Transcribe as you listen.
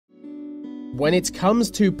When it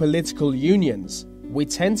comes to political unions, we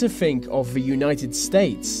tend to think of the United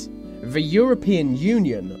States, the European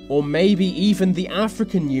Union, or maybe even the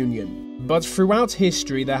African Union. But throughout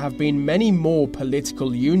history there have been many more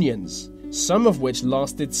political unions, some of which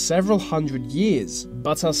lasted several hundred years,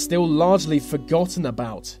 but are still largely forgotten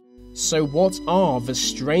about. So what are the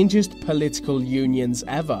strangest political unions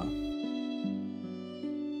ever?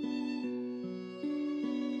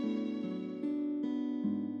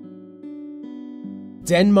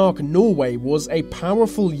 Denmark-Norway was a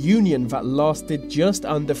powerful union that lasted just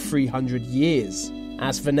under 300 years.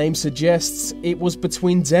 As the name suggests, it was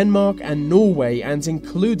between Denmark and Norway and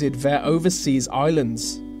included their overseas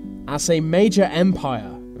islands. As a major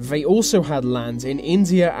empire, they also had land in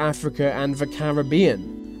India, Africa and the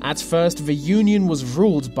Caribbean. At first, the union was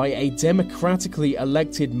ruled by a democratically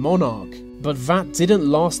elected monarch, but that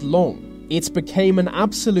didn't last long. It became an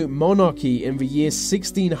absolute monarchy in the year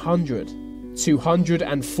 1600.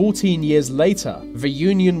 214 years later, the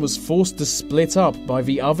Union was forced to split up by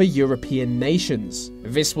the other European nations.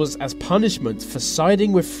 This was as punishment for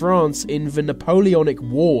siding with France in the Napoleonic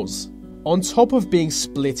Wars. On top of being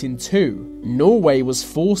split in two, Norway was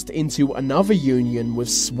forced into another union with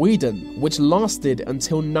Sweden, which lasted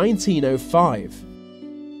until 1905.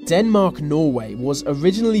 Denmark-Norway was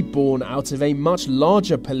originally born out of a much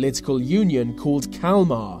larger political union called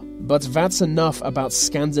Kalmar. But that's enough about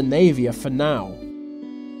Scandinavia for now.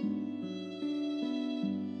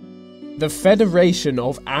 The Federation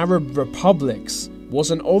of Arab Republics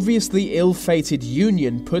was an obviously ill-fated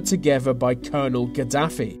union put together by Colonel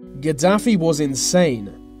Gaddafi. Gaddafi was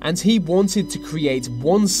insane, and he wanted to create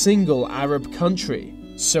one single Arab country.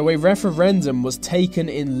 So a referendum was taken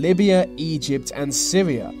in Libya, Egypt and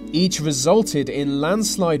Syria. Each resulted in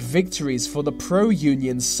landslide victories for the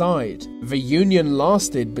pro-union side. The union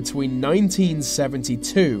lasted between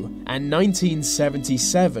 1972 and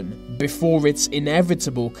 1977 before its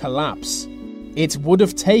inevitable collapse. It would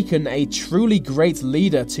have taken a truly great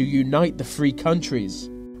leader to unite the three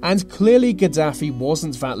countries. And clearly Gaddafi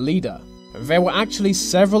wasn't that leader. There were actually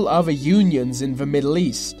several other unions in the Middle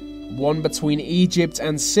East. One between Egypt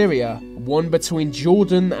and Syria, one between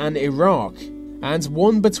Jordan and Iraq, and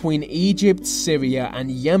one between Egypt, Syria and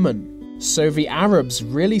Yemen. So the Arabs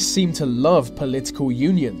really seem to love political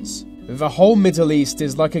unions. The whole Middle East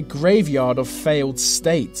is like a graveyard of failed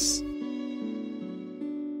states.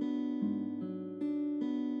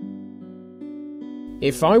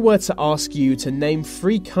 If I were to ask you to name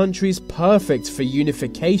 3 countries perfect for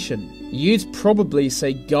unification, you'd probably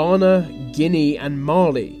say Ghana, Guinea and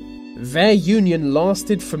Mali. Their union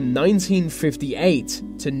lasted from 1958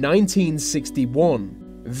 to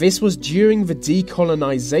 1961. This was during the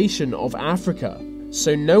decolonization of Africa,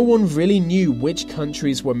 so no one really knew which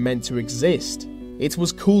countries were meant to exist. It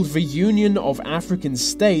was called the Union of African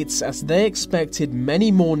States as they expected many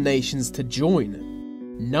more nations to join.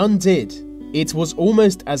 None did. It was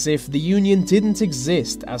almost as if the union didn't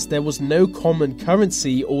exist as there was no common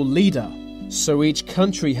currency or leader. So each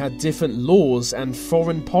country had different laws and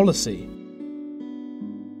foreign policy.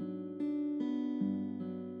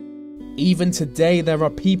 Even today there are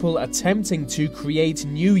people attempting to create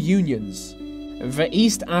new unions. The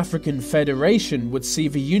East African Federation would see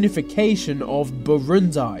the unification of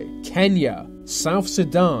Burundi, Kenya, South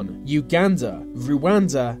Sudan, Uganda,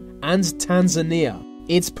 Rwanda and Tanzania.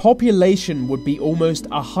 Its population would be almost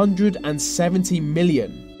 170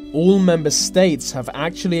 million. All member states have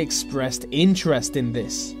actually expressed interest in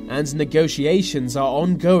this, and negotiations are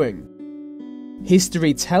ongoing.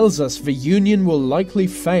 History tells us the union will likely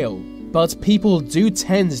fail, but people do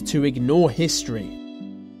tend to ignore history.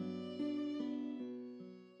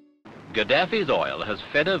 Gaddafi's oil has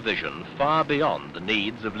fed a vision far beyond the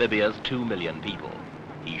needs of Libya's 2 million people.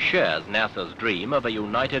 He shares Nasser's dream of a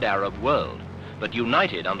united Arab world, but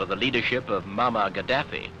united under the leadership of Muammar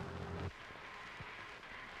Gaddafi.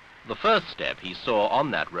 The first step he saw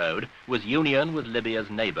on that road was union with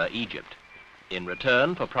Libya's neighbor Egypt. In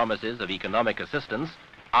return for promises of economic assistance,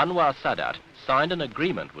 Anwar Sadat signed an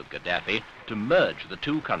agreement with Gaddafi to merge the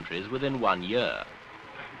two countries within 1 year.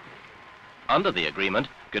 Under the agreement,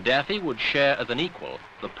 Gaddafi would share as an equal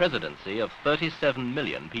the presidency of 37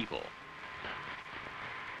 million people.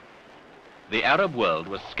 The Arab world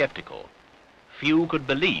was skeptical. Few could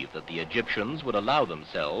believe that the Egyptians would allow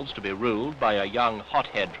themselves to be ruled by a young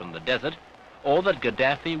hothead from the desert, or that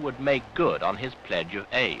Gaddafi would make good on his pledge of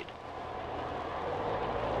aid.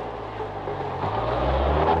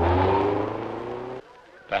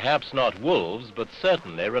 Perhaps not wolves, but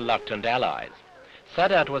certainly reluctant allies.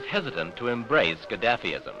 Sadat was hesitant to embrace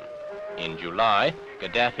Gaddafiism. In July,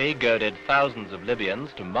 Gaddafi goaded thousands of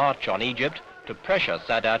Libyans to march on Egypt to pressure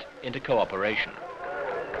Sadat into cooperation.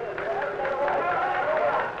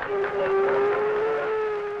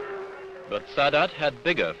 But Sadat had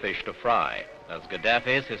bigger fish to fry. As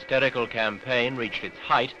Gaddafi's hysterical campaign reached its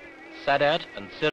height, Sadat and